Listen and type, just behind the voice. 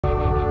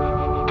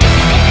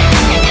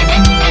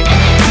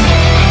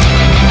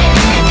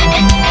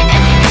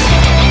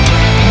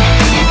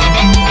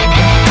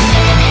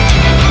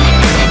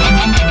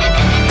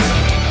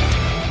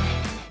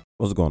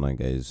What's going on,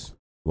 guys?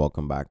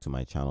 Welcome back to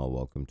my channel.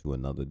 Welcome to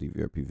another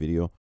DVRP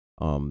video.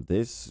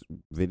 This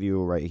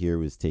video right here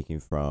was taken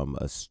from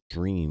a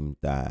stream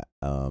that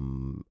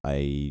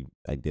I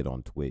did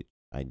on Twitch.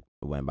 I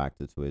went back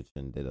to Twitch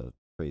and did a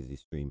crazy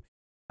stream,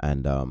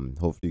 and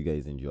hopefully you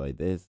guys enjoyed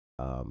this.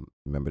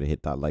 Remember to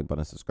hit that like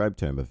button, subscribe,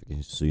 turn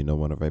notifications so you know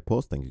whenever I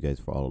post. Thank you guys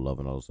for all the love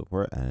and all the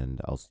support, and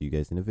I'll see you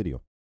guys in the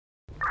video.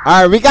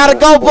 All right, we gotta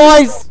go,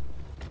 boys.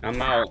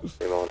 I'm out.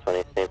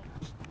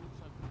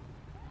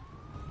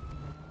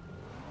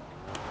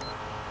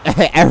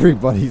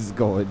 Everybody's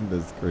going.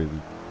 That's crazy.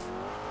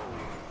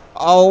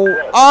 Oh,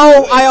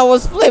 I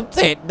almost flipped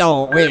it.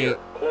 No, wait.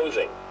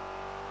 Closing.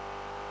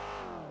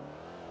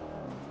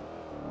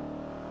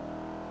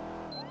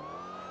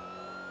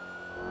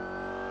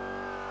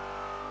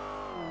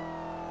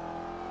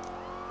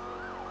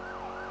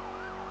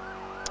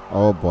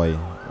 Oh boy.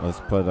 Let's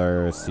put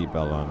our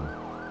seatbelt on.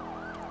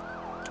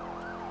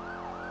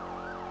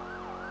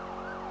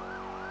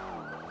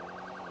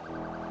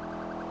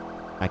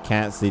 I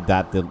can't see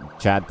that the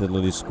chat did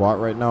literally squat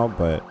right now,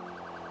 but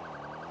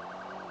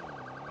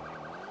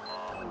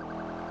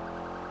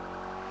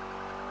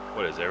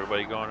what is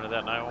everybody going to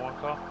that 911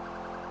 call?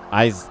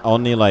 I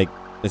only like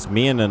it's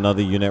me and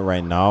another unit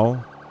right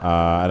now.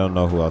 I don't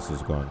know who else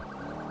is going.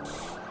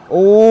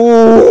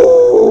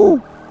 Oh!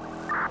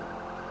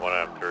 1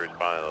 after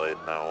responding to the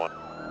latest 911.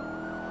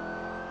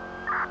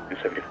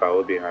 275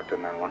 will be after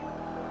 91.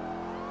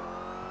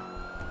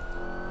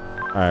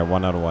 All right,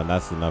 1 out of 1.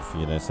 That's enough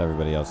units.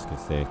 Everybody else can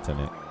stay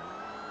tonight.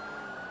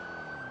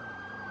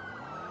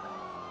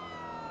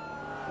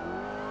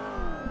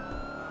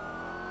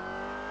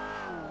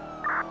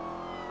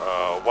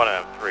 One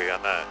out of 3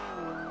 on that.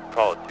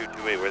 Call it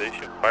 228. Were they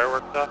shooting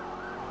fireworks up?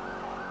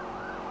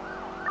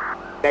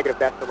 Negative,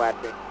 that's the last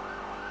thing.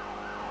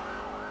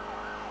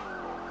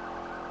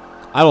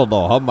 I don't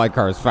know how my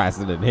car is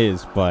faster than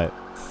his, but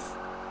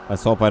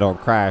let's hope I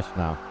don't crash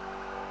now.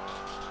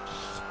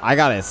 I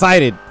got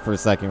excited for a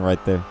second right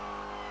there.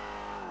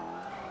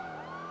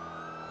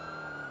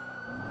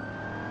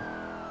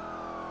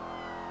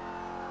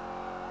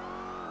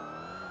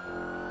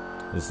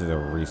 This is a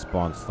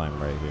response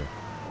time right here.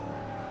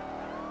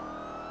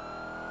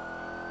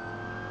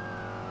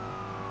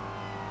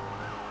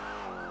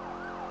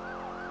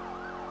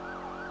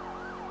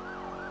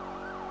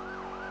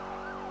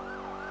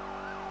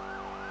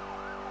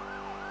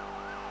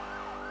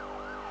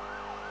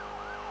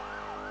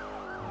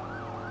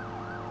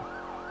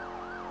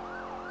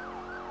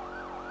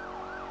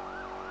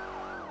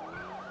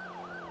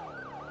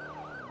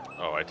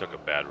 Oh, I took a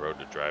bad road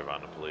to drive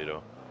on to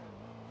Toledo.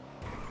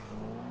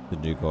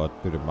 Did you go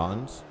out through the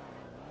mountains?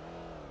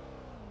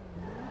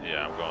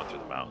 Yeah, I'm going through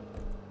the mountain.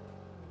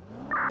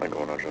 I'm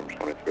going on jump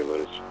 23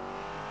 loaded.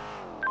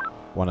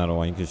 1 out of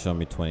 1. You can show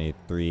me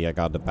 23. I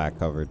got the back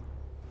covered.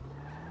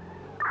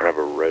 I have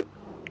a red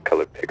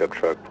colored pickup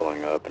truck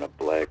pulling up and a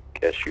black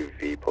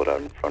SUV pulled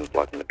out in front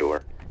blocking the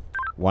door.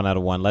 1 out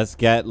of 1. Let's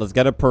get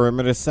a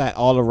perimeter set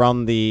all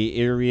around the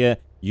area.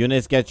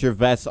 Units, get your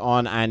vests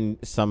on and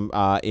some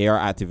air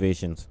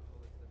activations.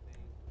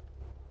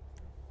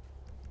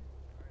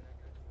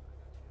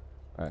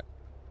 All right.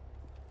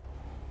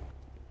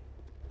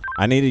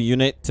 I need a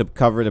unit to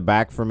cover the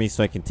back for me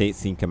so I can take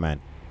scene command.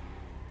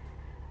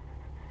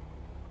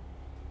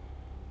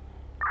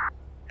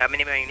 How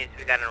many more units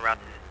we got en route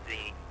to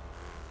the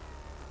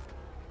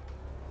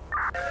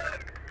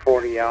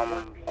 40,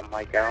 something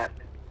like that.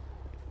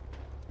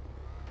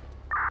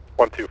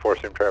 124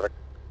 stream traffic.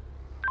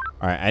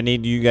 All right, I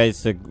need you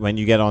guys to, when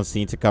you get on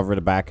scene, to cover the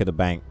back of the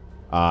bank.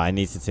 I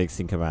need to take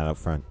scene command up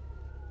front.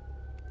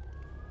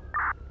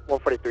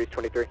 143 is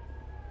 23.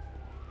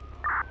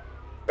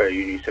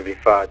 You need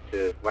 75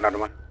 to 1 out of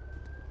 1.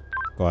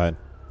 Go ahead.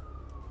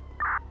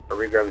 Are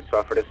we grabbing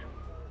spot for this?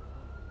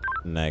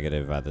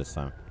 Negative at this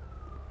time.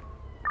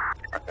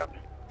 Okay.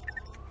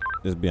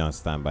 Just be on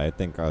standby. I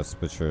think our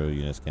patrol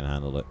units can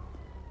handle it.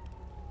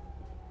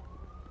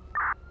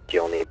 Do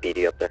you only need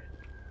PD up there?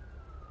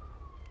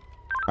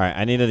 All right,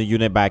 I need a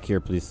unit back here,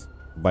 please,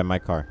 by my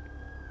car.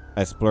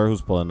 Explorer,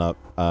 who's pulling up,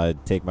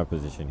 take my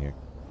position here.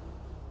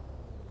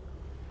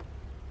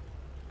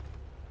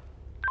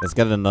 Let's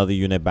get another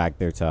unit back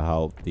there to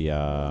help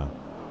the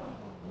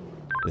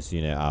this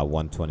unit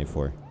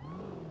 124.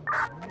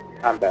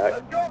 I'm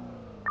back.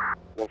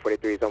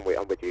 143 is I'm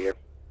with you here.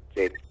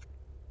 Jade.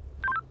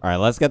 All right,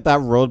 let's get that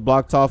road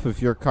blocked off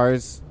with your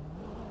cars.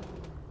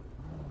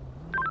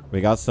 We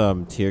got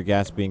some tear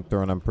gas being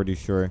thrown, I'm pretty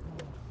sure.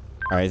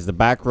 All right, is the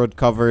back road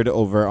covered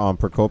over on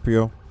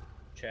Procopio?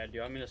 Chad, do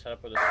you want me to set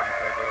up with a sniper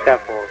right there?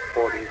 Step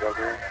 40s over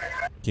here.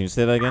 Can you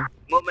say that again? Do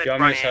you want me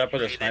to set up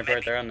with a sniper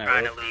right there on that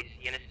road?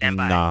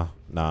 Nah.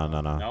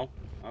 No?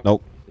 Okay.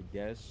 Nope. The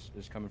gas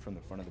is coming from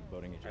the front of the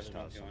building. It just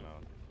tossed them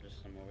out.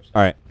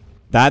 All right.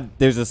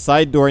 There's a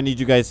side door. I need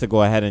you guys to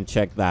go ahead and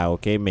check that,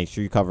 okay? Make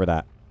sure you cover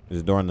that.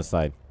 There's a door on the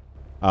side.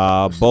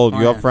 Bold,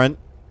 you up front?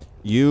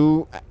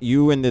 You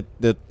and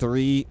the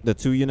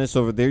 2 units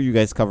over there, you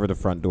guys cover the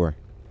front door.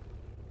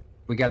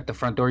 We got the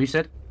front door, you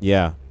said?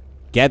 Yeah.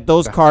 Get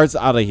those cars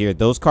out of here.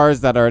 Those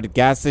cars that are at the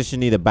gas station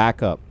need a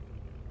backup.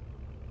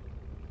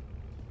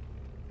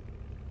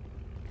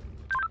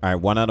 All right,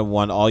 1 out of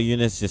 1. All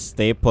units, just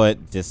stay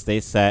put. Just stay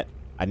set.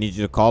 I need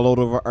you to call out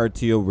over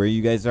RTO where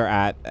you guys are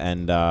at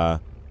and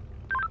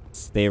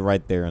stay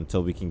right there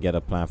until we can get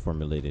a plan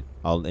formulated.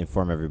 I'll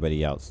inform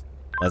everybody else.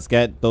 Let's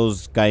get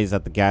those guys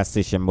at the gas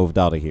station moved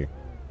out of here.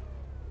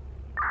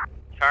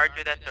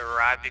 Charger that's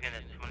arriving in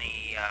the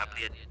 20, I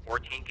believe it's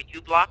 14. Could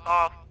you block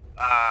off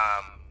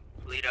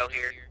Toledo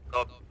here?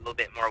 Go a little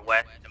bit more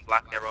west and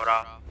block that road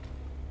off.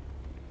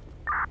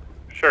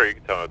 Sure, you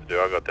can tell me what to do.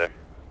 I'll go there.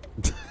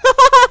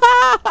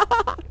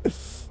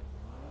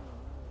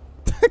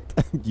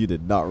 You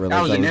did not realize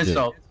that was an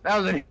insult. That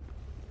was an. I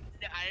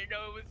didn't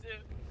know it was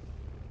him.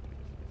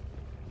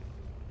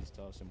 Just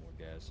toss some more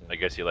gas in. I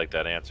guess you like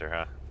that answer,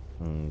 huh?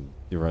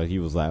 You're right. He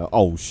was like,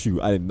 "Oh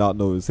shoot, I did not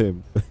know it was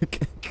him."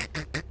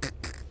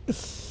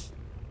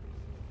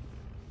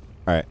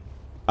 All right,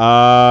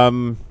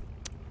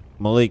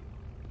 Malik,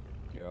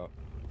 Yeah.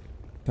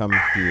 come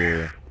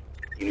here.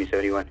 Unit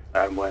 71.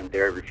 I'm one.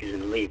 They're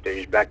refusing to leave. They're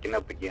just backing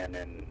up again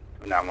and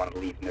not want to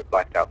leave and they're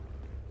blacked out.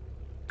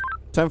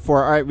 10-4.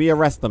 All right, we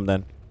arrest them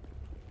then.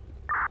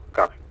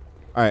 Copy.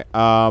 All right.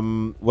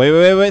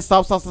 Wait.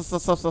 Stop.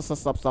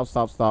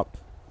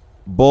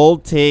 Bull,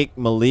 take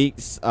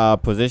Malik's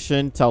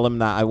position. Tell him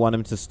that I want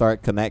him to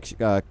start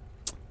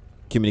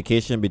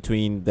communication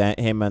between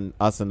him and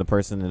us and the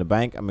person in the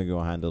bank. I'm gonna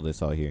go handle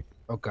this out here.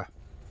 Okay.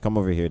 Come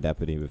over here,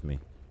 deputy, with me.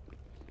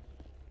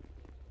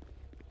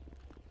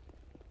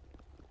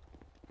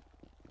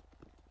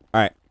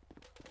 All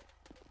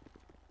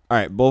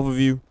right, both of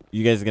you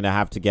guys are gonna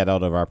have to get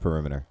out of our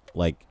perimeter.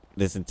 Like,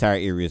 this entire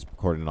area is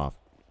cordoned off.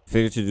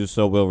 Failure to do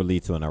so will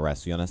lead to an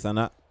arrest. You understand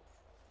that?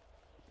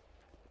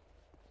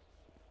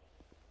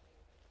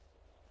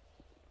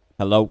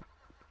 Hello?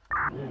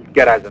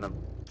 Get eyes on them.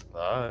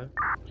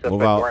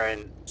 Move out.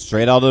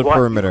 Straight out of the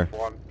perimeter.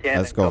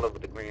 Let's go.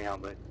 With the green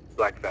helmet,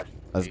 black vest.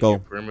 Let's go.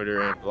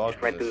 Perimeter and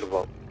block. Right through the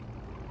vault.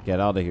 Get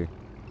out of here.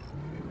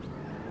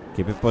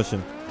 Keep it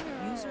pushing.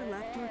 User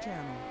left your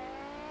channel.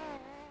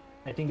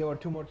 I think there were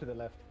 2 more to the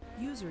left.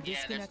 User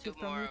disconnected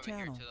from your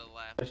channel.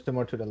 There's 2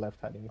 more to the left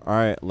hiding. All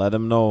right, let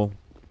them know.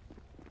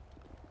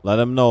 Let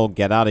them know.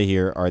 Get out of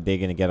here, or are they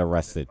gonna get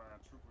arrested?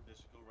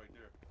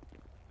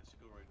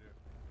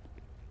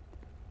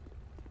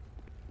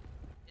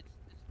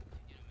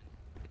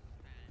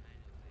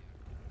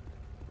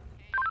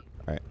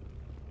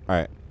 All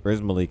right.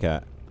 Where's Malik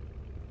at?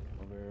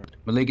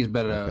 Malik is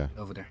better Okay.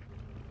 over there.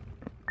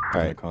 Trying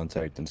Alright. to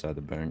contact inside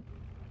the bank.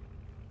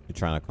 You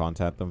trying to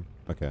contact them?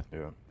 Okay.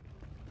 Yeah.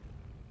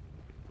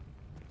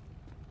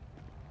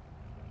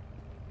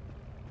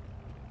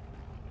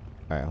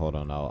 All right, hold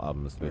on. I'm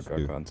gonna switch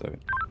Okay, to.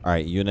 contact. All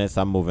right, units.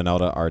 I'm moving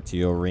out of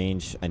RTO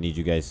range. I need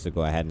you guys to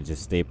go ahead and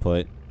just stay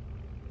put.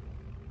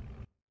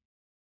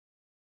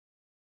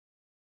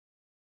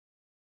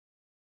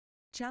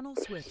 Channel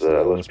switch.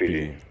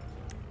 LSPD.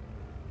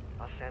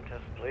 Los Santos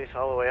Police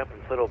all the way up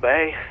in Little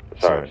Bay.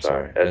 Sorry.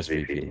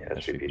 SVP.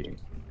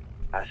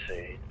 I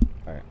see.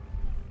 Alright.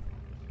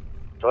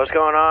 So what's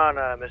going on,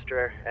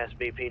 Mr.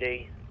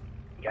 SBPD?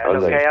 You guys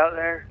How's okay that? out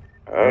there?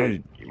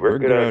 We're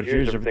good out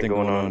here. Is everything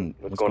going on?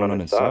 What's going on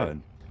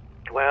inside?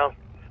 Well,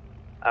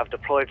 I've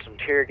deployed some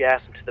tear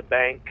gas into the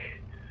bank.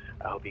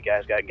 I hope you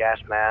guys got gas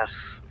masks.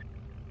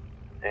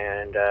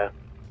 And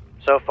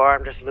so far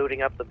I'm just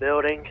looting up the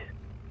building.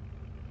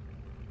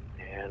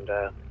 And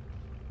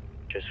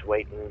just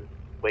waiting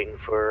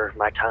for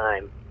my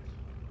time.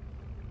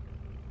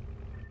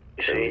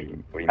 You see,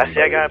 I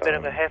see I got a bit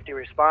of a hefty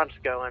response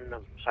going.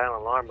 The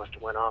silent alarm must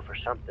have went off or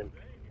something.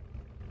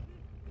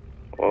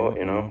 Well,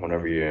 you know,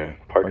 whenever you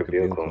park a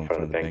vehicle in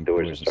front of the bank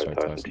doors and start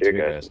tossing tear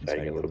gas, I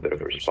get a little bit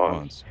of a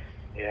response.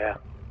 Yeah.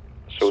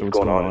 So what's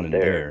going on in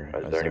there?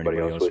 Is there anybody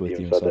else with you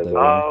inside that building?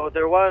 Oh,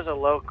 there was a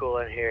local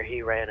in here.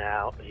 He ran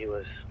out. He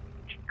was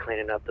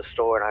cleaning up the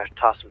store, and I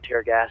tossed some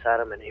tear gas at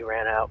him, and he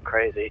ran out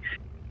crazy.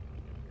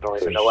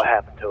 Don't even know what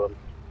happened to him.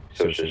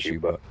 So it's just you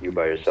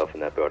by yourself in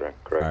that building,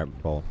 correct? All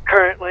right, Bull.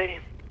 Currently,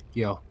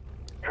 Yo.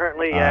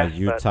 yes,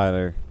 You, but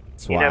Tyler.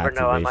 SWAT you never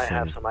know. I might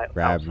activation. have some Grab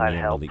me outside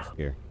and help. Malik's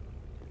here.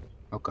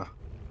 Okay.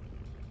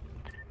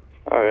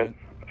 Alright.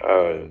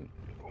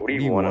 What do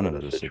you want out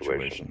of this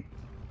situation?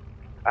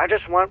 I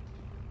just want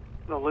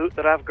the loot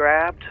that I've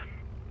grabbed,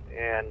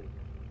 and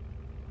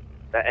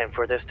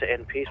for this to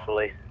end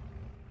peacefully.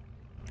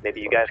 Maybe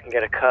you guys can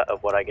get a cut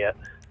of what I get.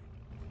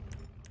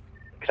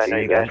 Because I know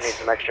you guys need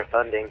some extra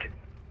funding.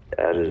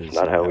 That is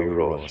not how we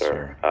roll,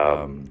 sir.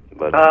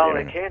 But Well, you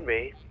it know, can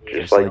be. You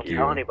just just like don't you.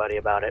 tell anybody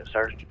about it,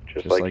 sir.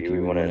 just like you, we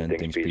want to end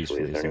things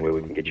peacefully. Is there any way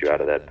we can get you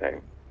out of that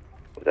thing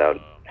without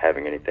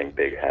having anything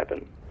big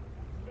happen?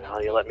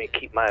 Well, you let me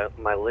keep my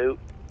loot,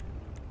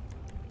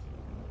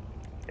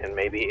 and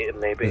maybe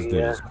This dude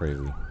is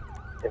crazy.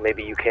 and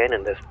maybe you can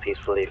end this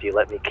peacefully if you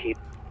let me keep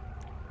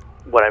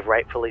what I've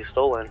rightfully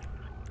stolen.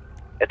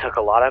 It took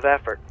a lot of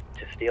effort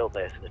to steal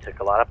this, and it took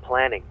a lot of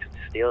planning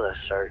to steal this,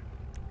 sir.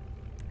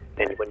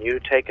 And when you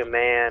take a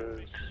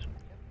man's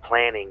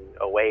planning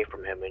away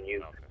from him and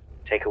you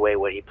take away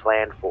what he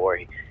planned for,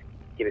 he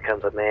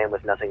becomes a man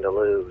with nothing to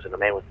lose, and a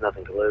man with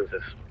nothing to lose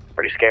is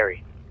pretty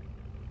scary.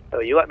 So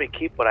you let me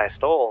keep what I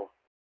stole,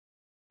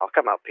 I'll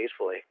come out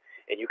peacefully,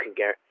 and you can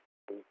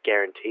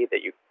guarantee that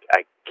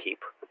I keep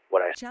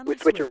what I Channel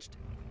switch. switched.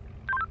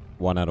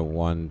 1 out of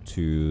 1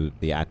 to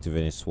the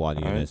activated SWAT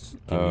units.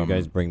 Can you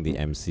guys bring the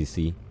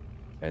MCC?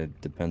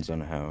 It depends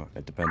on how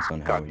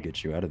we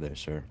get you out of there,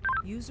 sir.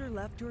 User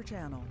left your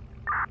channel.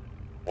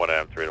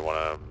 1M3 to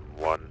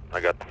 1M1. I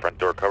got the front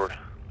door covered.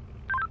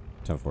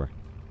 10-4.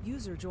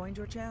 User joined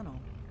your channel.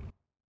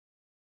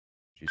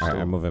 Alright,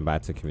 I'm moving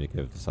back to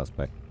communicate with the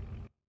suspect.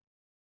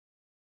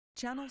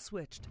 Channel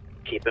switched.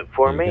 Keep it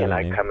for You me, got and it,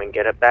 I name? come and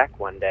get it back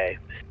one day.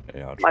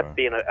 Yeah, I'll I try. might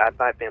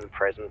be in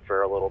prison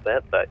for a little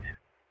bit, but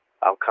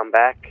I'll come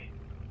back.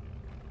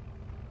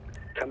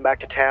 Come back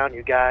to town.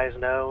 You guys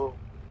know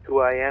who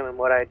I am and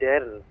what I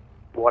did and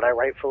what I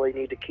rightfully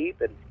need to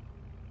keep, and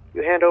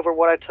you hand over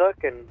what I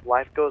took, and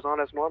life goes on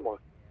as normal.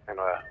 And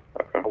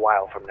a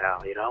while from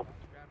now, you know.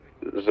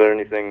 Is there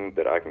anything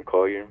that I can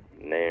call you?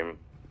 Name,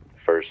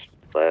 first,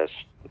 last,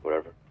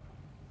 whatever.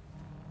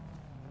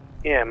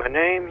 Yeah, my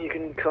name, you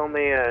can call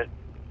me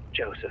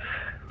Joseph.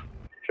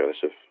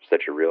 Joseph. Is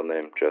that your real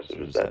name, Joseph?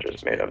 Is that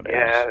just made up name?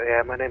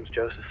 Yeah, my name's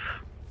Joseph.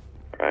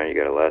 Alright, you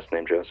got a last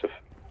name, Joseph?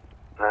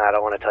 I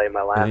don't want to tell you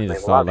my last You need name.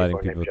 to A lot start of letting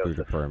people are people named through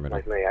the Joseph, perimeter.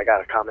 like me. I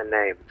got a common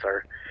name,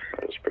 sir.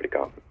 That was pretty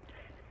common.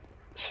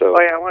 So,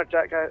 Oh yeah, I want to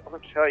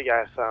tell you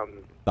guys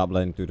Stop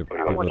letting through the I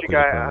people want through you the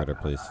guys. perimeter,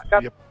 please.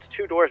 I got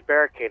 2 doors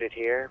barricaded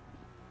here,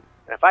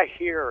 and if I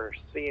hear or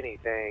see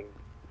anything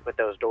with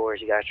those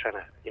doors, you guys trying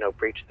to,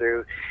 breach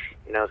through,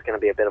 it's going to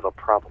be a bit of a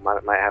problem. I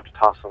might have to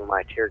toss some of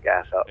my tear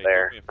gas out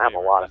there. I have a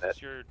lot of it.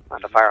 I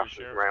have to fire off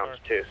some rounds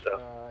too,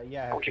 so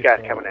Yeah. I want you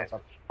guys coming in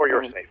for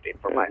your safety,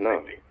 for my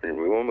no, safety.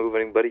 we won't move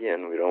anybody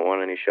in. We don't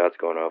want any shots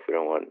going off. We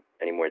don't want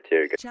any more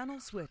tear gas.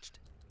 Channel switched.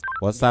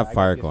 What's that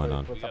fire going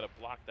on? We gotta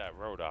block that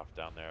road off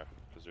down there,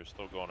 because they're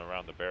still going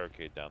around the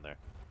barricade down there.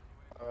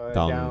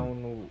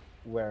 Down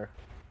where?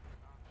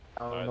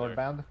 Down Either.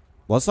 northbound?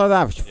 What's all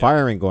that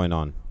firing going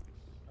on?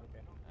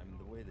 I mean,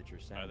 the way that you're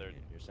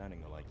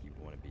sounding like you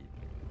want to be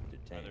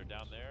detained. Either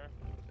down there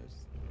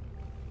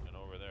and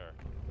over there.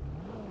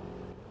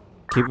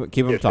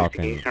 Keep them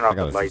talking. Turn I off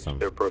the gotta see lights. something.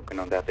 They're broken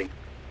on that thing.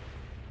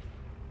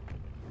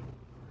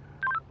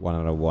 1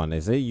 out of 1.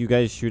 Is it you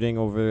guys shooting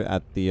over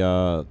at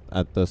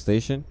the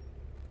station?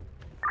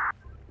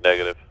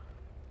 Negative.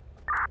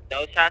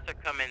 Those shots are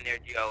coming near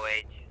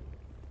GOH.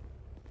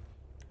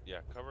 Yeah,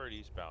 cover it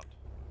eastbound.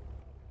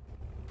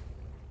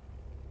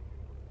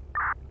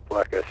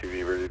 Black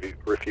SUV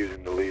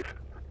refusing to leave.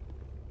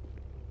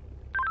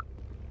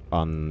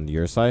 On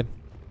your side?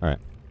 Alright.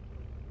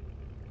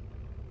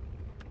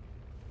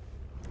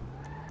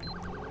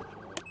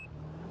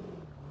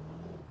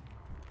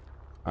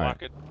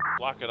 Block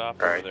it off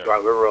All over right, there.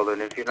 Squad, we're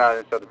rolling. If you're not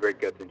inside the break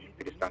gut, then you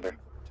can get down there.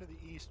 To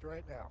the east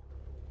right now.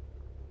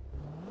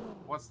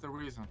 What's the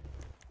reason?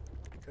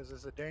 Because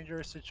it's a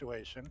dangerous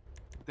situation.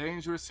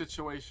 Dangerous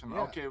situation.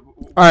 Yeah. Okay.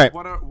 Alright.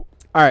 What are?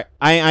 Alright.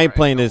 I ain't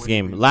playing this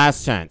game.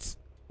 Last chance.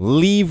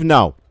 Leave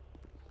now.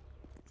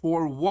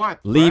 For what?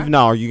 Leave bruh?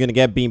 now, or you're gonna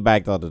get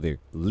beanbagged out of there.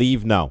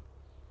 Leave now.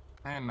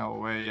 Ain't no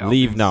way. Y'all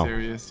Leave being now.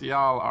 Serious.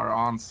 Y'all are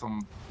on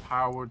some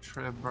power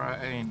trip,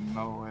 bruh. Ain't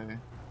no way.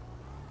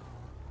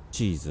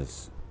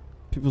 Jesus.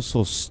 People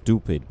so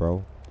stupid,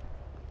 bro.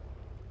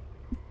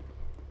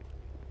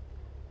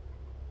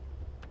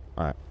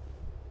 Alright.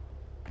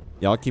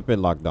 Y'all keep it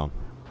locked down.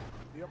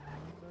 Yep.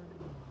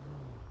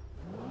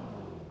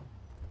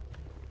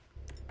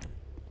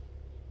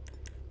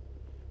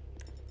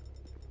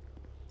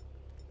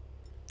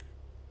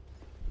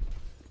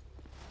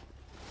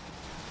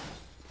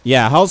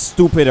 Yeah, how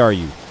stupid are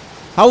you?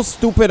 How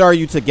stupid are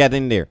you to get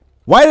in there?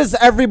 Why does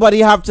everybody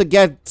have to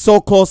get so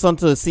close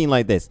onto the scene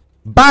like this?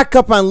 Back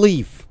up and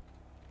leave.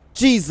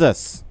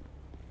 Jesus.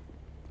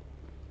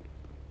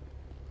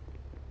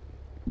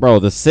 Bro,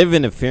 the civ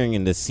interfering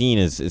in the scene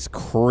is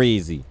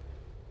crazy.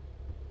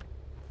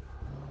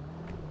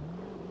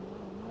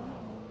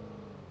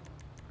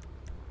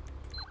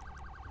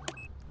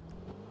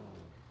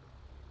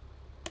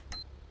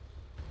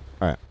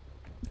 Alright.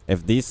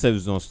 If these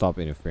civs don't stop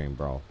interfering,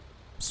 bro,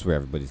 I swear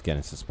everybody's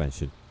getting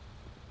suspension.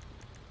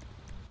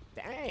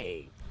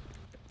 Dang.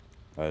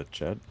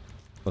 Chad?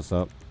 What's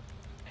up?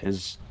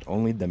 His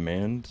only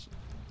demand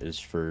is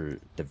for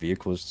the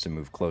vehicles to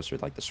move closer,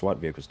 like the SWAT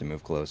vehicles to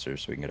move closer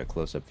so we can get a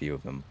close-up view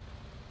of them.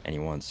 And he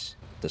wants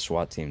the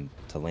SWAT team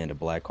to land a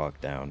Blackhawk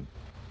down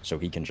so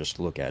he can just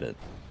look at it.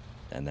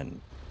 And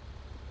then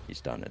he's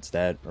done. It's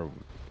that, or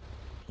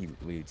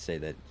we'd say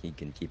that he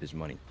can keep his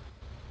money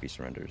if he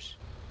surrenders.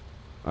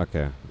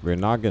 Okay, we're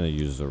not gonna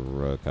use a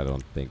rook, I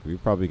don't think. We're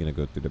probably gonna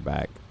go through the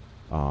back.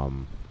 We're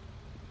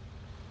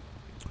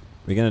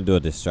gonna do a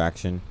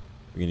distraction.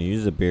 We're gonna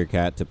use the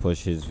Bearcat to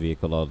push his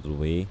vehicle out of the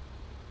way.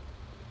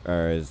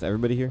 Is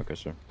everybody here? Okay,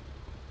 sir.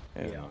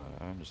 Yeah,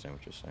 I understand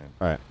what you're saying.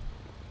 Alright.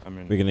 I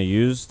mean, We're gonna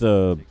use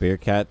the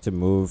Bearcat to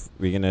move.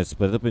 We're gonna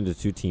split up into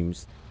 2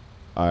 teams.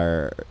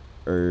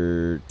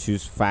 two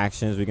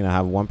factions. We're gonna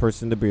have one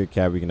person in the beer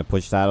cab. We're gonna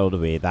push that out of the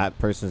way. That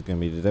person is gonna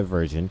be the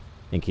diversion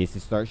in case they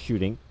start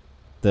shooting.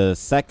 The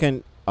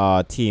second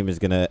team is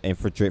gonna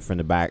infiltrate from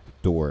the back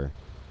door.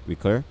 We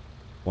clear?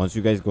 Once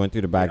you guys go in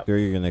through the back door,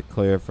 you're gonna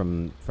clear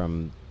from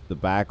the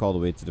back all the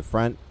way to the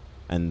front,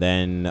 and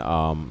then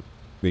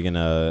we're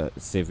gonna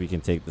see if we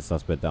can take the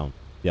suspect down.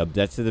 The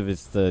objective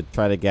is to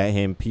try to get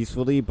him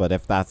peacefully, but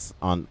if that's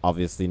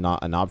obviously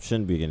not an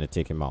option, we're gonna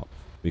take him out.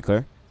 We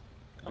clear?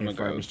 I'm gonna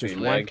grab his just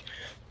leg.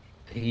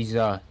 He's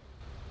I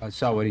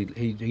saw what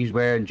he's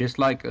wearing just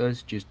like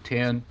us, just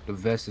tan. The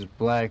vest is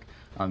black.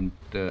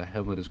 The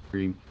helmet is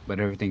green, but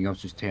everything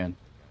else is tan.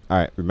 All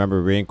right.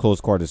 Remember, we're in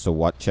close quarters,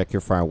 so check your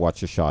fire and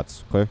watch your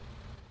shots. Clear?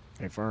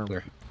 Confirm.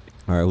 Clear.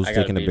 All right. Who's I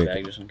got taking a the beer beer?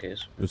 bag just in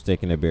case. Who's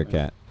taking the beer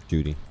cat?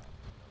 Judy.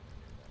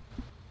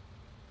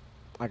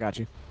 I got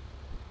you.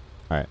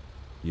 All right.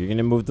 You're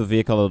gonna move the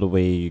vehicle out of the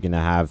way. You're gonna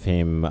have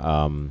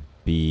him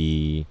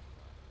be.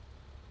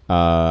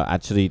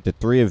 Actually, the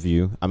three of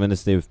you, I'm gonna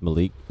stay with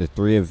Malik. The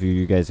three of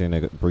you guys are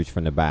gonna breach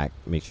from the back.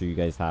 Make sure you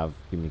guys have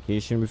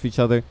communication with each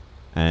other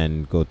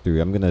and go through.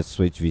 I'm gonna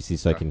switch VC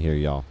so I can hear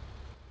y'all.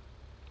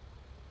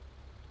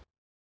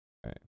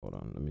 All right, hold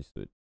on. Let me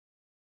switch.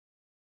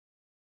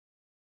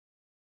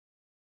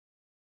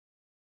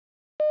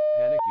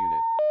 Panic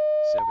Unit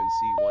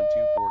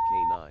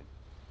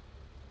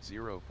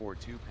 7C124K9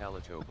 042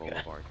 Palato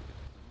Boulevard.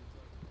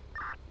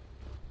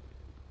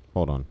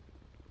 Hold on.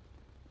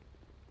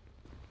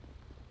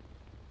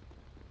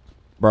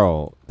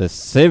 Bro, the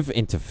Civ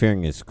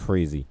interfering is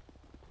crazy.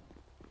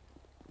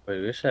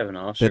 Wait, we just have an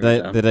officer.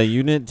 Did a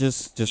unit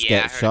just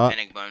get shot?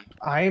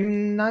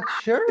 I'm not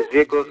sure. His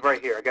vehicle is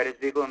right here. I got his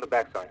vehicle on the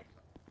backside.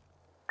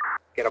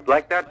 Got a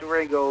blacked out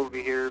Durango over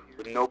here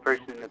with no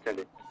person in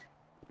attendance.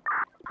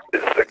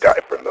 This is the guy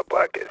from the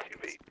black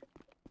SUV.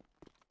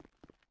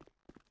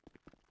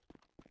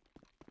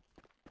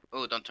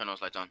 Oh, don't turn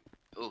those lights on.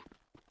 Ooh.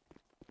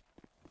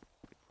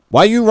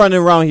 Why you running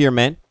around here,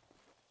 man?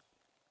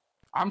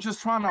 I'm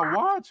just trying to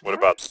watch. What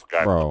about the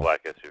guy Bro. from the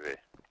black SUV?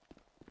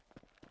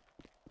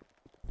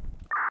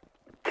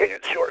 Tan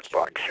shorts,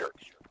 black shirt.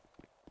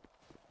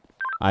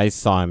 I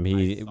saw him.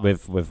 He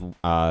with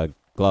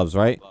gloves,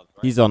 right?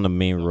 He's on the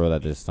main road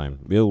at this time.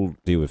 We'll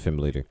deal with him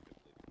later.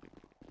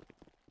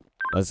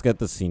 Let's get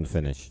the scene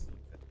finished.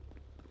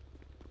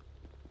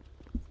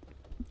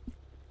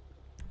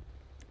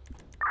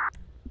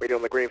 We're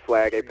doing the green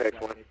flag, Apex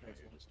 1.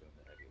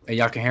 Hey,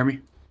 y'all can hear me?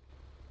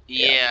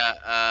 Yeah,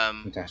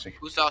 Fantastic.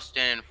 who's all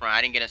standing in front?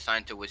 I didn't get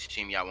assigned to which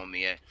team y'all want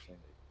me at.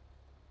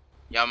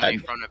 Y'all want me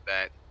front or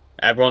back?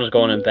 Everyone's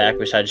going in back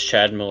besides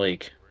Chad and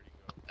Malik.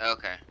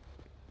 Okay.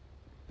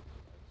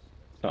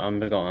 So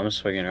I'm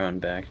swinging around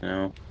back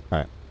now.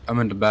 Alright. I'm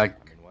in the back.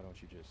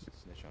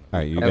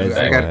 Alright, you I guys got-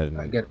 go I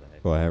ahead. got-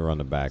 Go ahead, run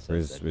the back.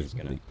 Where's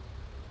Malik?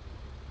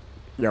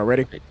 Y'all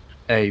ready?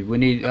 Hey, we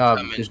need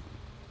just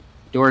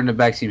door in the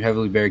back seems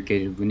heavily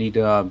barricaded. We need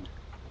whatever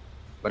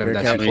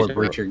that Bearcat. support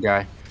breacher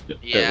guy.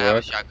 Yeah, I have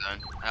a shotgun.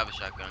 I have a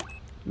shotgun.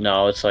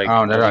 No, it's like.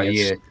 Oh no, no,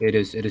 it's- yeah, it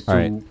is. It is.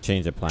 Alright,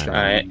 change the plan.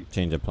 Alright.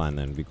 Change the plan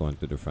then. We going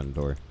through the front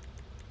door.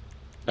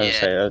 I was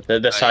gonna say,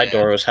 the side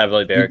door was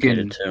heavily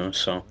barricaded too,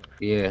 so.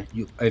 Yeah,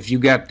 if you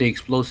got the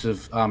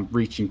explosive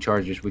breaching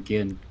charges, we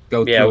can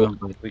go Yeah, through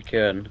them. we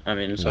could. I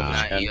mean, it's Nah.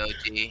 open.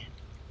 EOD.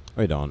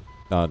 We don't.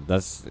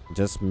 That's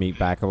just meet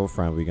back up up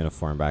front. We're gonna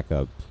form back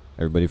up.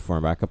 Everybody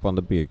form back up on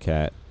the beer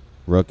cat.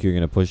 Rook, you're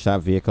gonna push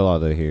that vehicle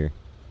out of here.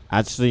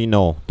 Actually,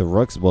 no. The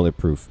Rook's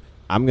bulletproof.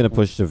 I'm gonna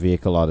push the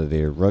vehicle out of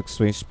there. Rook,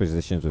 switch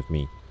positions with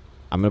me.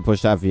 I'm gonna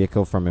push that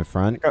vehicle from in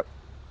front.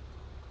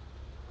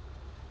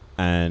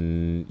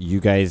 And you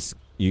guys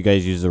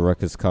use the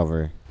Rook as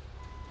cover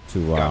to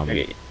Yeah, I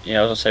was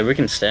gonna say we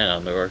can stand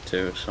on the work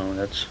too, so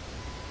that's.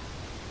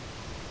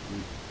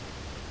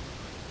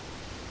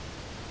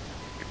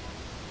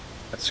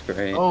 That's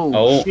great.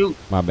 Oh, shoot!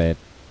 My bad.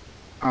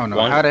 I don't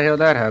know how the hell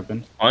that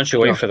happened. Why don't you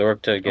wait Yo, for the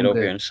work to get I'm over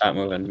dead. here and stop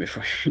moving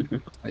before?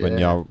 When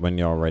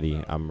y'all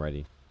ready, I'm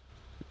ready.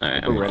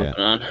 Alright, We're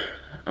ready.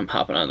 I'm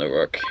hopping on the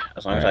work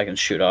as long as I can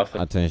shoot off.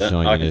 Attention,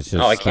 I can- units, oh,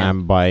 I just can.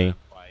 stand by.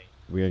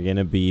 We are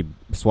gonna be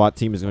SWAT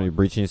team is gonna be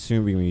breaching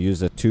soon. We're gonna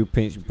use a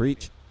 2-pinch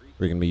breach.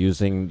 We're gonna be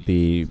using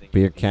the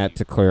Bearcat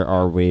to clear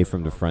our way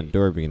from the front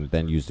door. We can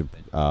then use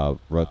the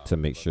Rook to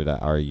make sure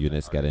that our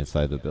units get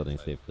inside the building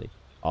safely.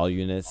 All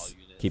units,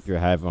 keep your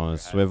head on a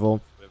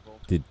swivel.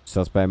 The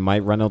suspect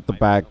might run out the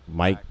back,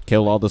 might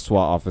kill all the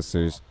SWAT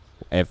officers.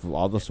 If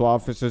all the SWAT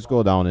officers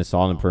go down, it's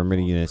all in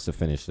perimeter units to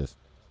finish this.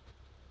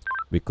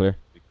 Be clear?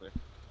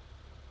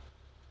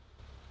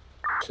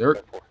 Sir.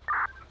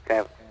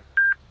 Okay.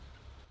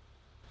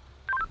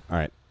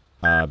 Alright.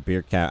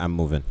 Bearcat, I'm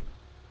moving.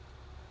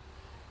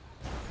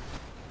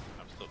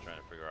 I'm still trying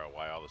to figure out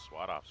why all the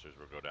SWAT officers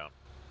would go down.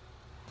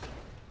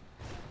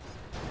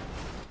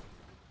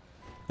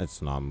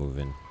 It's not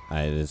moving.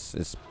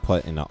 It's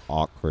put in an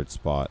awkward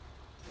spot.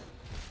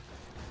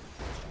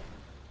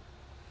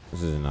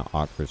 This is in an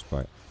awkward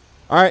spot.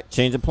 Alright,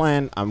 change the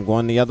plan. I'm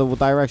going the other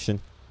direction.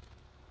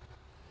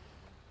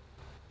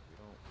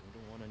 We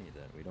don't want any of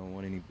that. We don't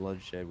want any blood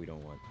bloodshed. We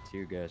don't want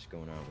tear gas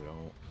going out. We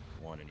don't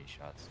want any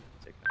shots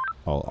taken.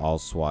 All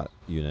SWAT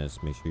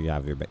units, make sure you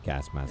have your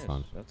gas mask Yes,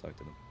 on. I'll talk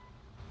to them.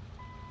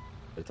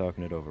 They're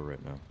talking it over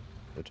right now.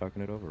 They're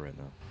talking it over right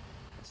now.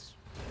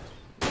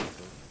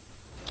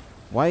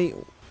 Why,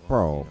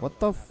 bro? What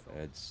the?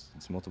 It's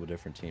multiple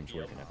different teams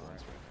working at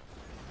once right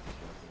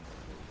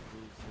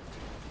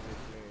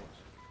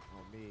now.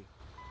 On me.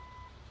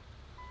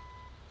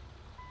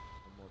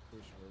 One more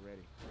push. We're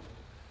ready.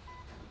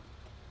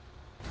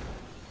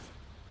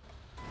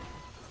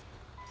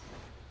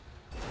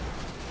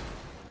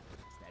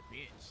 It's that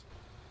bitch.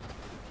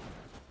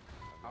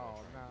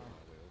 Oh no.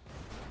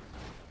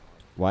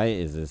 Why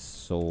is this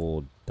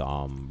so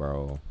dumb,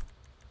 bro?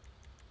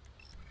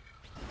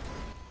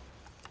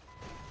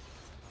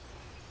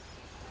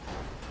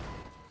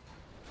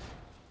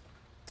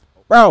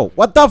 Bro,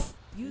 what the f—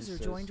 User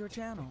joined your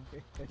channel.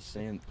 He's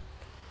saying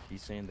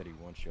that he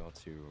wants y'all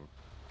to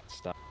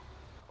stop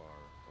the car,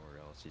 or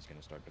else he's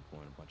gonna start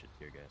deploying a bunch of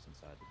tear gas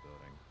inside the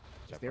building.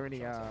 Is there any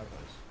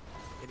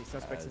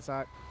suspects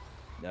inside?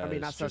 I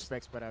mean, not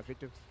suspects, but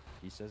victims.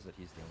 He says that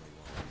he's the only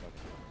one.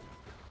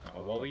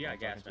 Oh, well, we got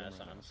gas masks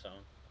on, so.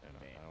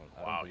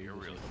 Wow, you're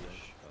really.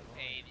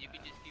 Hey, you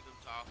can just keep them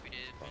talkative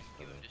and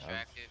keep them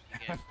distracted. You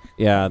can.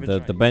 Yeah,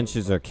 the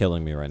benches are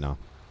killing me right now.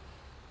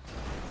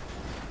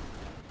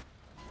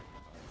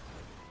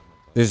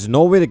 There's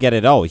no way to get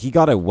it out. He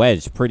got it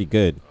wedged pretty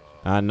good.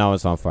 Now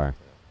it's on fire.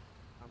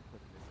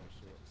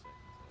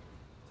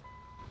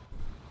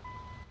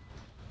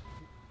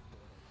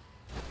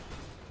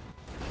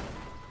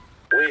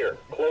 Rear,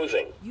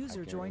 closing.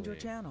 User joined your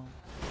channel.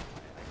 I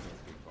can't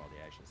speak for all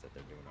the actions that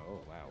they're doing. Oh,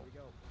 wow.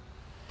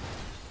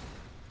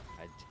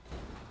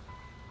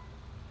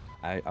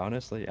 I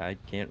honestly, I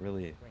can't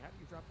really. Wait, how do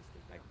you drop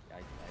this thing? I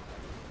can't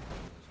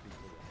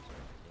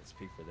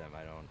speak for them.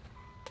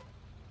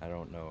 I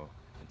don't know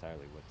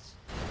entirely what's.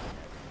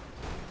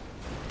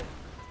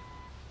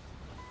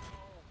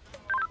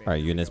 All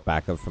right, units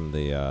back up from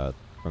the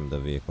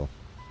vehicle.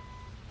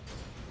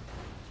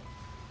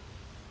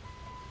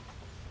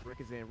 Rick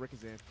is in. Rick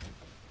is in.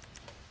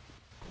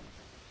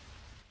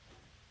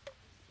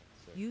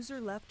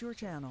 User left your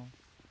channel.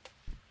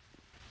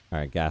 All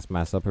right, gas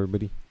mask up,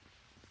 everybody.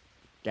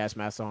 Gas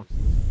mask on.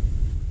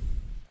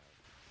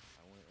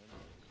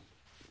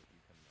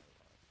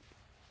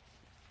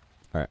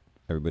 All right,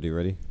 everybody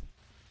ready?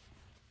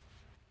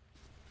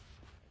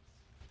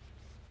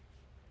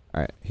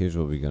 All right, here's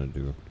what we're gonna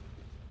do.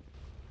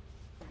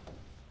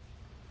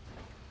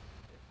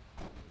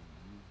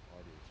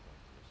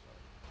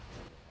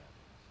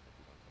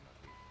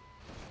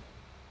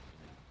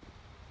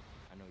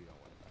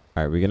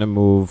 All right, we're gonna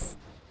move.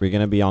 We're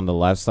gonna be on the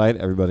left side.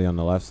 Everybody on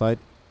the left side.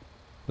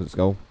 Let's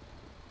go.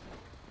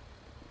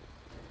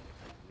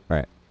 All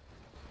right.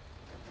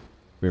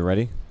 We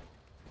ready?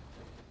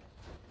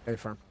 Hey,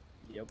 firm.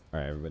 Yep. All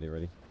right, everybody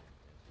ready?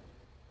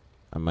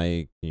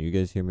 Can you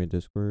guys hear me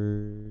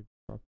Discord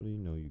properly?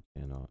 No, you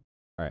cannot.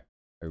 All right,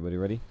 everybody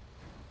ready?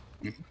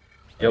 Yep.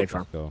 Let's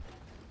go.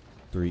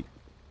 3,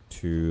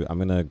 2. I'm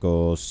gonna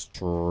go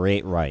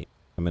straight right.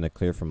 I'm gonna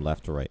clear from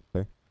left to right.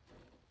 Clear.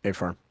 Hey,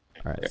 firm.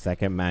 All right,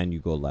 second man, you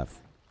go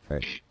left. All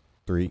right,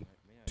 3,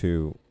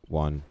 2,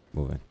 1,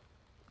 moving.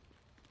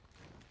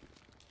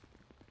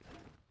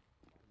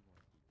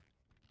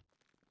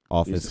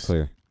 Office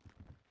clear.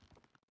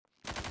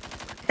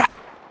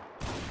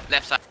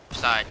 Left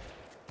side.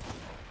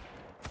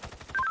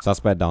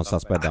 Suspect down.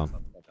 Suspect down.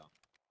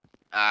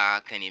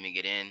 I couldn't even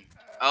get in.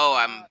 Oh,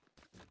 I'm.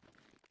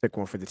 Pick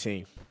one for the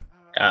team.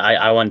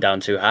 I went down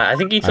too. I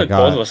think he took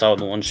both of us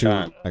out in one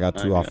shot. I got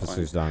 2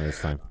 officers down this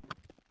time.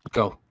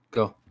 Go.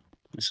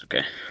 It's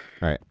okay.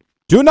 All right.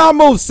 Do not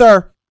move,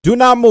 sir. Do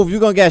not move. You're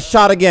gonna get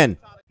shot again.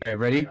 Okay,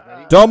 ready?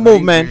 Don't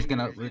move, man.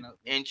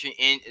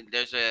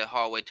 There's a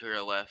hallway to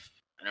your left.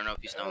 I don't know if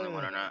he's the only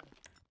one or not.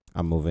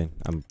 I'm moving.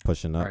 I'm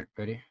pushing up. All right,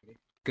 ready?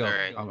 Go. All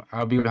right.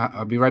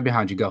 I'll be right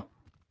behind you. Go. All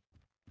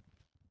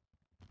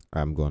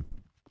right, I'm going.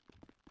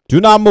 Do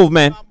not move,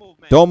 man.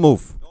 Don't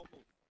move.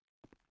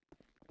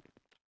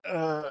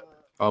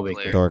 I'll be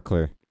clear. Door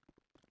clear.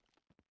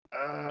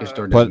 This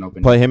door doesn't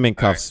open. Put him in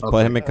cuffs. Right.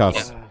 Put him in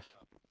cuffs.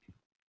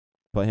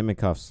 Put him in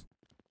cuffs.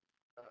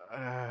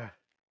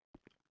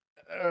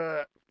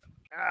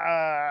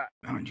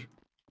 Behind you.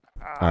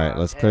 All right,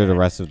 let's clear the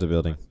rest of the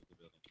building.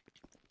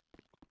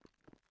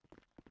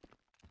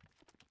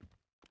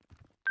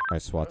 All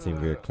right, SWAT team,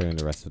 we're clearing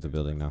the rest of the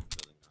building now.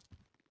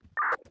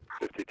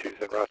 52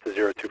 send route to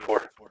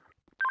 024.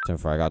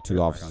 10-4, I got 2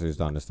 officers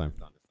down this time.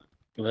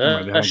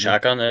 A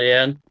shotgun that he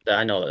had?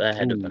 I know that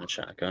had to have been a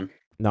shotgun.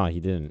 No, he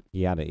didn't.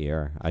 He had an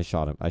AR. I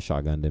shot him. I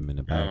shotgunned him in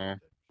the back.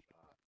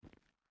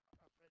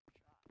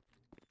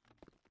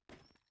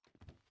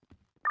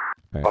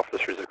 Right.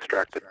 Officers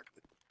extracted.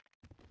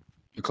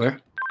 You clear?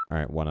 All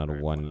right, 1 out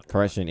of 1.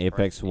 Correction,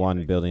 Apex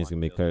 1 building is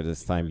going to be clear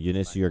this time.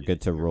 Units, you're good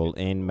to roll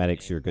in.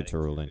 Medics, you're good to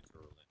roll in.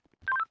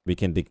 We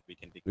can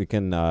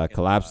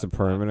collapse the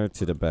perimeter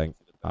to the bank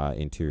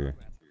interior.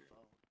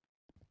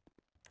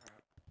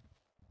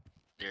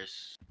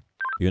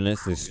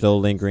 Units, there's still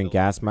lingering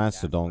gas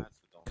masks, so don't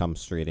come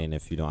straight in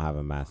if you don't have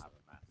a mask.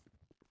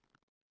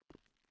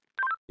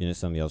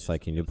 Units on the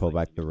outside, can you pull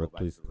back the rook,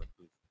 please?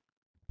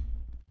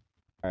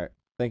 All right.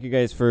 Thank you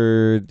guys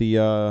for the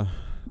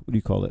what do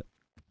you call it?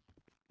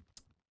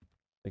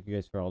 Thank you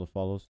guys for all the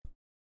follows.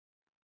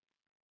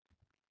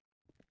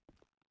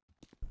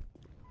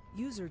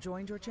 User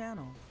joined your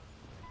channel.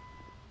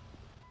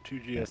 2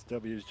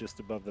 GSWs just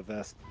above the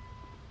vest.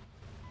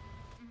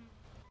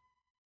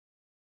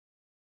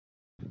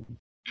 Good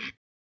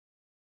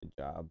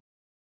job.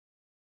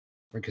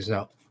 Rick is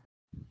out.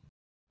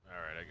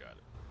 Alright, I got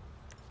it.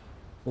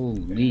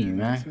 Holy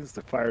man. Since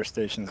the fire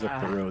station's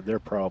up the road, they're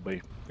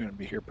probably going to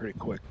be here pretty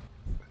quick.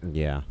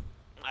 Yeah.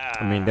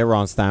 I mean, they were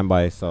on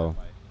standby, so.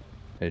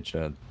 Hey,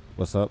 Chad.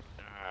 What's up?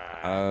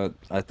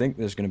 I think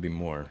there's going to be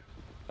more.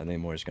 I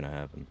think more is going to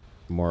happen.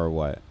 More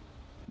what?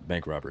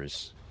 Bank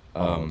robberies.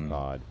 Oh,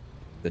 God.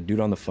 The dude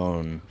on the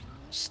phone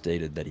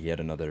stated that he had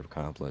another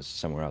accomplice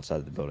somewhere outside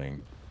of the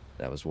building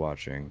that was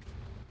watching.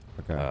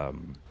 Okay.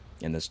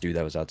 And this dude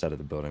that was outside of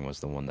the building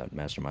was the one that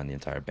masterminded the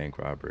entire bank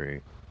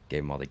robbery, gave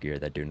him all the gear.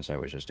 That dude inside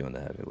was just doing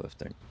the heavy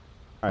lifting.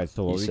 All right,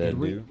 so what we can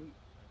do,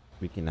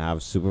 we can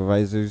have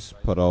supervisors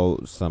put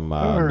out some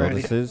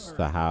notices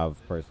to have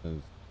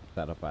persons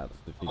set up at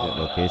strategic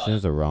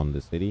locations around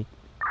the city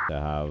to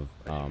have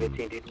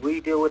Did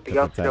we deal with the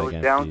officer that was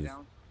down?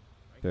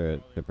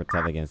 To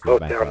protect against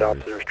Both these downed bank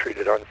robberies. officers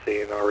treated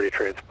unseen, already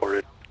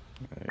transported.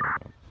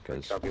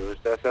 Because Was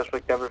that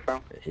suspect ever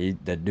found?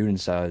 that dude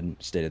inside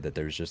stated that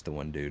there was just the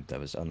one dude that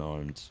was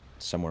unarmed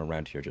somewhere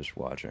around here just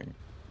watching,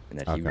 and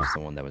that he was the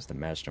one that was the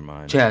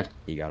mastermind. Chad.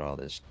 He got all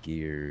this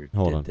gear,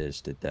 Hold did on. this,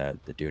 did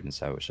that. The dude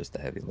inside was just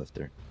the heavy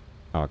lifter.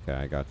 Okay,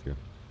 I got you.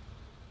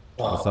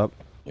 What's up?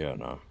 Yeah,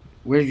 no.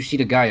 Where did you see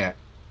the guy at?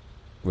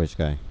 Which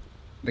guy?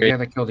 The guy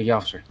that killed the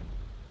officer.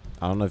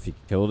 I don't know if he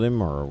killed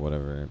him or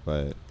whatever,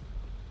 but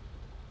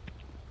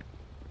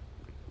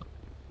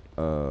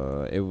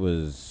it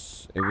was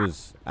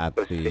at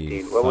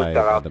the side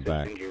of the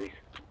back.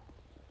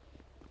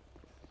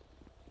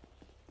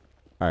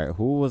 All right,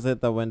 who was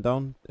it that went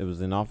down? It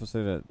was an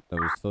officer that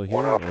was still here.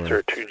 One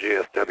officer, 2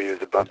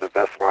 GSWs above the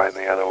vest line,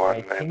 the other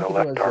one in the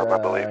left arm, I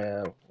believe.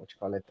 What you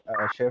call it?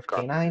 Sheriff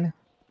K9.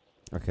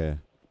 Okay,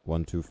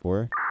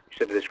 124.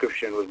 So the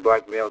description was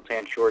black male,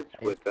 tan shorts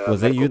with.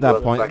 Was it you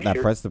that black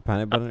shirt? pressed the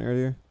panic button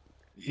earlier?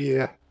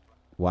 Yeah.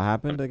 What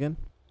happened again?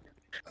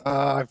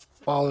 I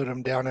followed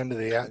him down into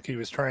the. He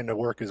was trying to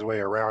work his way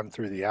around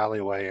through the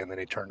alleyway, and then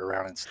he turned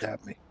around and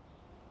stabbed me.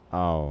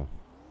 Oh,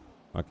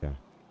 okay,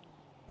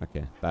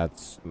 okay.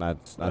 That's a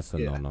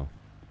no-no.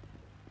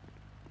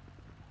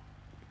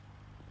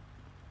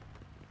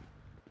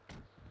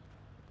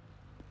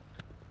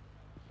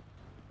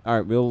 All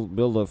right, we'll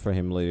look for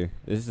him later.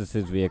 This is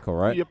his vehicle,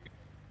 right? Yep.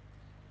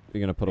 We're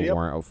gonna put a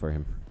warrant out for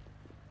him.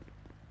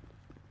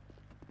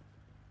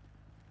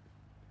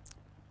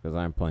 Because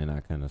I'm playing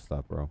that kind of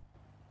stuff, bro.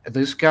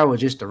 This guy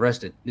was just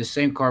arrested. This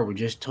same car was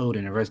just towed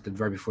and arrested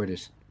right before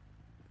this.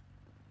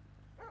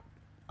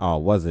 Oh,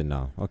 was it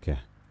now? Okay.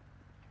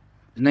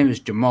 His name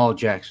is Jamal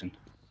Jackson.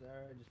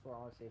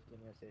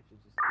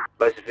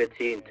 License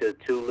 15 to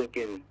 2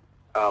 Lincoln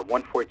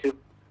 142.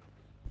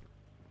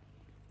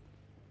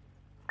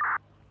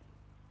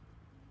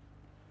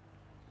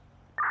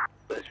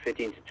 License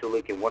 15 to 2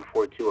 Lincoln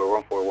 142 or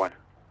 141.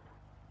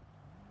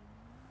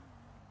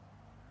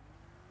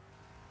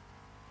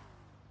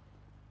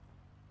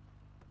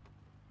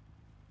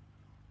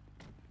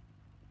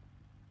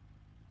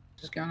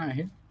 What's going on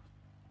here?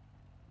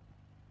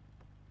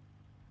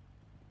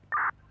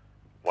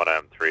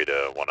 1M3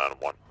 to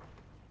 1-on-1.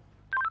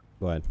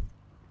 Go ahead.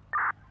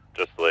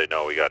 Just to let you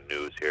know, we got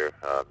news here,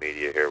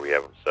 media here. We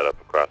have them set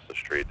up across the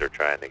street. They're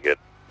trying to get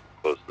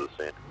close to the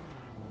scene.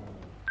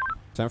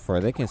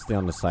 10-4, they can stay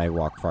on the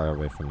sidewalk far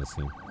away from the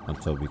scene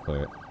until we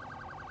clear it.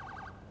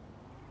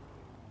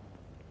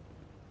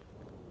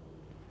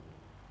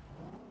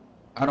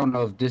 I don't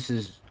know if this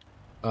is,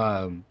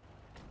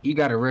 he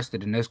got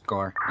arrested in this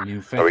car, and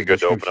in fact, Are we good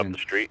to open up description- the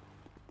street?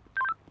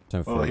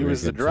 Well, he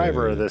was the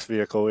driver of this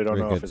vehicle. We don't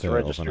know if it's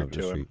registered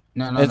to him.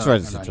 No, It's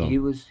registered to him. He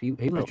was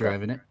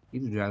driving it. He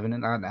was driving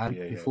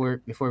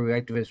it. Before we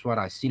activated SWAT,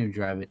 I seen him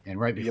drive it, and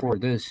right before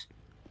this,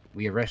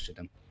 we arrested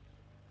him.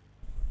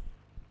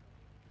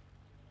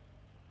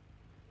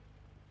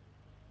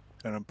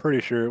 And I'm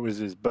pretty sure it was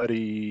his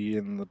buddy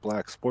in the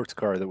black sports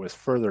car that was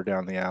further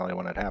down the alley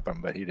when it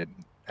happened, but he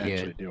didn't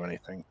actually do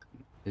anything.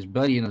 His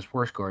buddy in the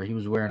sports car, he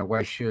was wearing a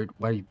white shirt,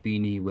 white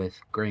beanie with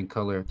gray in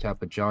color,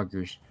 type of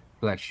joggers,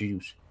 black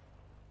shoes.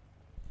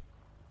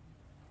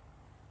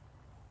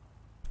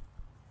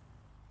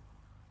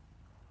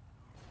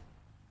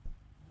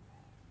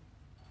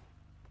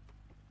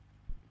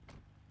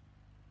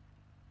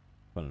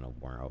 Putting a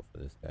warrant out for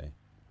this guy.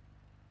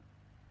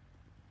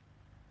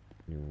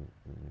 New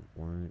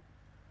warrant.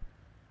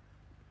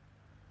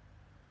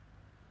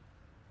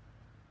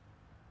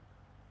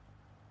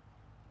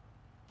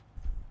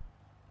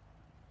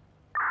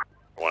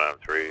 One on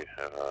 3.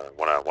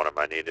 1-on-1. Am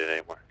I needed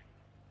anymore?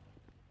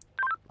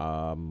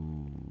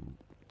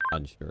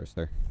 Unsure,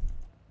 sir.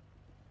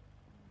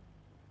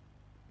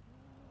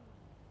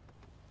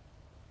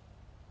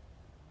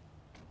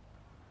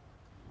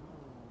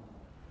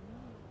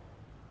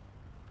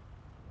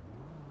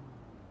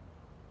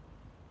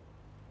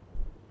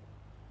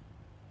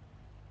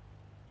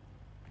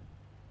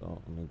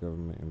 assault on a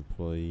government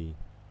employee.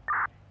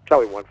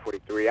 Charlie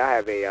 143. I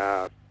have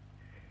a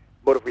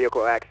motor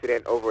vehicle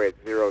accident over at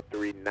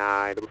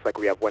 039. It looks like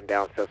we have one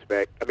down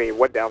suspect. I mean,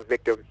 one down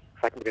victim.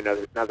 If I can get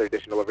another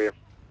additional over here.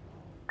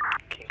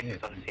 King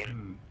is on the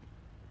scene.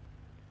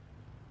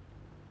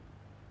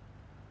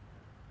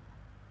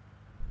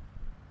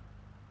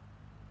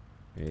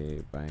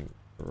 A bank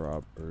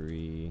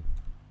robbery.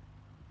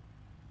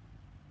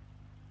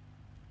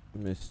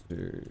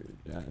 Mr.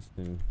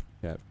 Jackson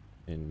kept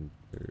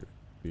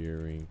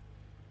interfering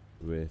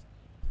with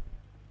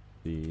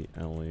the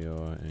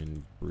LEO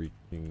and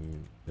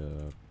breaching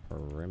the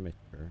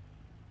perimeter.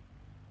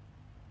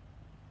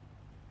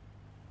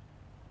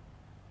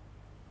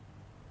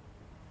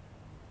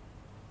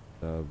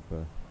 Sub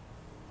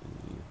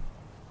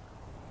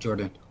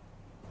Jordan.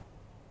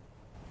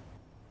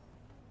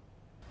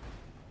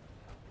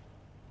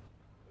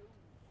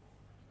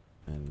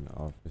 An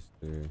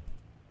officer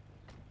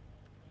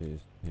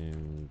chased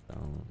him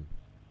down.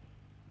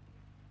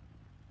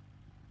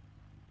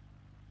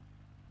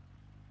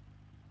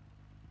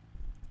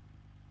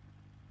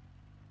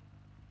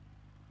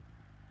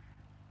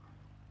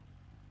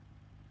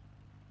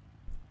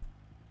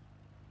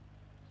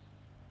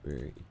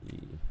 Where he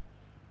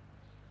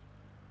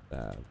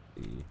stabbed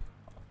the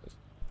officer.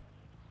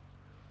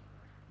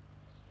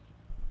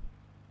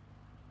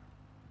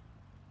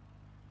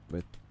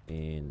 With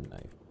a knife.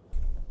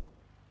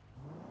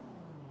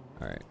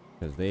 Alright,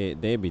 because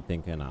they be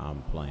thinking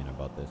I'm playing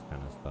about this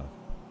kind of stuff.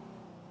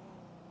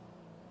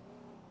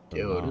 So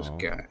Yo, now, this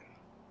guy.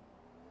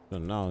 So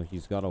now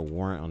he's got a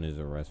warrant on his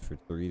arrest for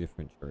 3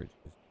 different charges.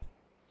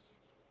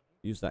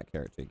 Use that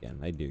character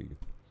again, I dare you.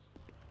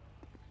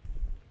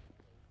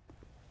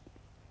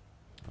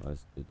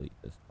 Let's delete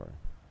this part.